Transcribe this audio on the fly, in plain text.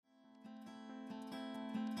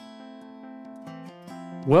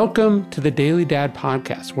Welcome to the Daily Dad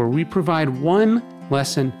Podcast, where we provide one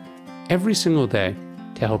lesson every single day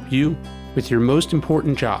to help you with your most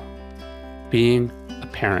important job, being a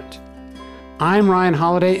parent. I'm Ryan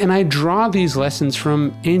Holiday, and I draw these lessons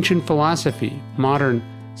from ancient philosophy, modern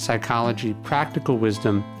psychology, practical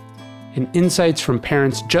wisdom, and insights from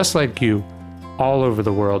parents just like you all over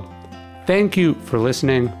the world. Thank you for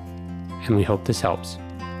listening, and we hope this helps.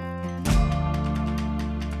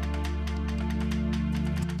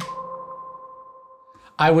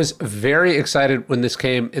 I was very excited when this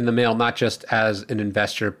came in the mail, not just as an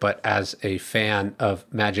investor, but as a fan of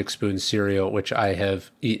Magic Spoon cereal, which I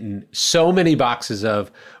have eaten so many boxes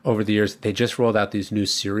of over the years. They just rolled out these new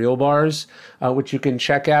cereal bars, which you can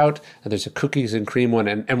check out. And there's a cookies and cream one.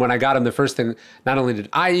 And when I got them, the first thing, not only did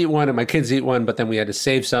I eat one and my kids eat one, but then we had to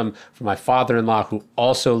save some for my father-in-law, who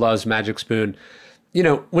also loves Magic Spoon. You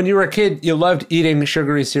know, when you were a kid, you loved eating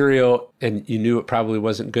sugary cereal and you knew it probably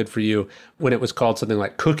wasn't good for you when it was called something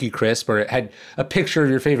like Cookie Crisp or it had a picture of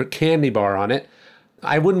your favorite candy bar on it.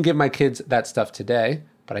 I wouldn't give my kids that stuff today,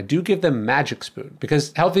 but I do give them Magic Spoon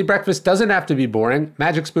because healthy breakfast doesn't have to be boring.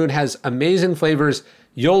 Magic Spoon has amazing flavors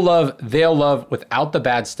you'll love, they'll love without the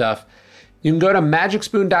bad stuff. You can go to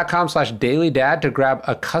magicspoon.com/dailydad to grab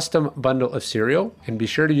a custom bundle of cereal, and be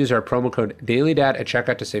sure to use our promo code DailyDad at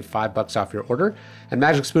checkout to save $5 off your order. And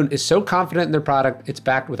Magic Spoon is so confident in their product, it's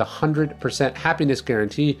backed with a 100% happiness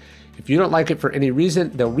guarantee. If you don't like it for any reason,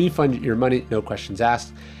 they'll refund your money, no questions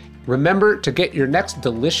asked. Remember to get your next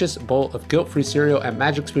delicious bowl of guilt-free cereal at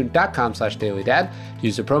magicspoon.com/dailydad.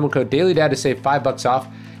 Use the promo code DailyDad to save $5 off,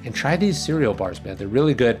 and try these cereal bars, man. They're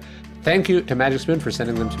really good. Thank you to Magic Spoon for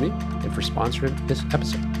sending them to me and for sponsoring this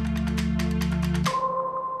episode.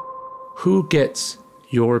 Who gets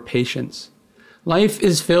your patience? Life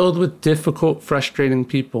is filled with difficult, frustrating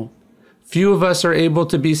people. Few of us are able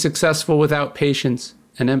to be successful without patience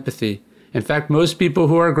and empathy. In fact, most people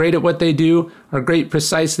who are great at what they do are great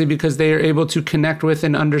precisely because they are able to connect with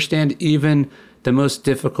and understand even the most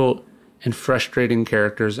difficult and frustrating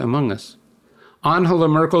characters among us. Angela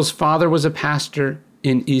Merkel's father was a pastor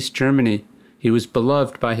in East Germany. He was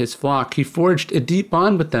beloved by his flock. He forged a deep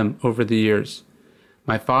bond with them over the years.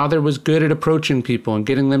 My father was good at approaching people and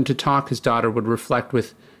getting them to talk, his daughter would reflect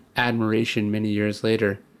with admiration many years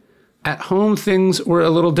later. At home, things were a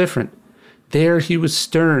little different. There, he was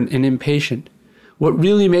stern and impatient. What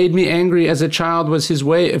really made me angry as a child was his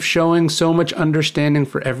way of showing so much understanding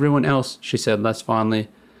for everyone else, she said less fondly.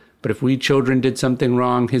 But if we children did something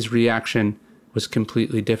wrong, his reaction was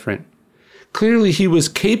completely different. Clearly, he was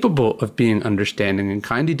capable of being understanding and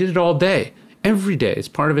kind. He did it all day, every day. It's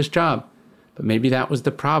part of his job. But maybe that was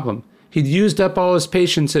the problem. He'd used up all his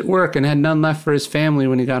patience at work and had none left for his family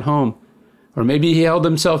when he got home. Or maybe he held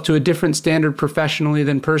himself to a different standard professionally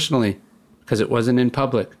than personally, because it wasn't in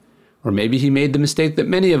public. Or maybe he made the mistake that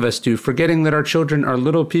many of us do, forgetting that our children are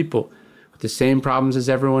little people with the same problems as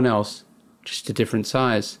everyone else, just a different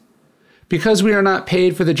size. Because we are not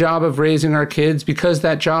paid for the job of raising our kids, because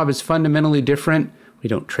that job is fundamentally different, we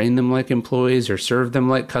don't train them like employees or serve them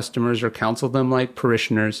like customers or counsel them like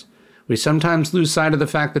parishioners. We sometimes lose sight of the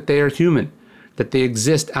fact that they are human, that they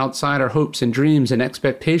exist outside our hopes and dreams and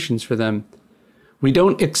expectations for them. We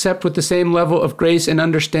don't accept with the same level of grace and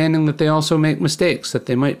understanding that they also make mistakes, that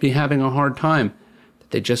they might be having a hard time,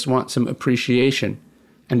 that they just want some appreciation.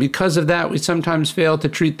 And because of that, we sometimes fail to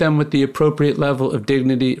treat them with the appropriate level of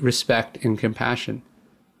dignity, respect, and compassion.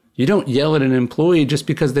 You don't yell at an employee just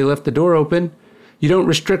because they left the door open. You don't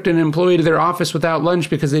restrict an employee to their office without lunch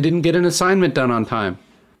because they didn't get an assignment done on time.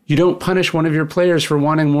 You don't punish one of your players for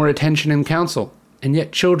wanting more attention and counsel. And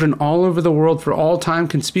yet children all over the world for all time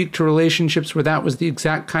can speak to relationships where that was the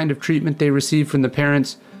exact kind of treatment they received from the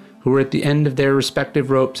parents who were at the end of their respective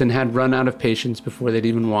ropes and had run out of patience before they'd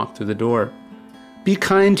even walked through the door. Be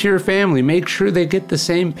kind to your family. Make sure they get the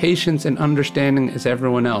same patience and understanding as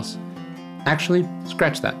everyone else. Actually,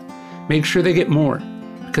 scratch that. Make sure they get more,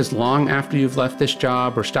 because long after you've left this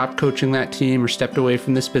job or stopped coaching that team or stepped away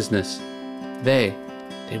from this business, they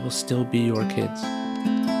will still be your kids.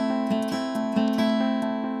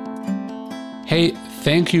 Hey,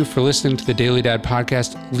 thank you for listening to the Daily Dad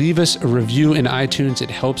Podcast. Leave us a review in iTunes.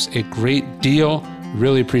 It helps a great deal.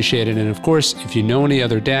 Really appreciate it. And of course, if you know any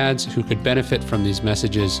other dads who could benefit from these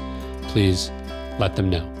messages, please let them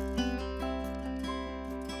know.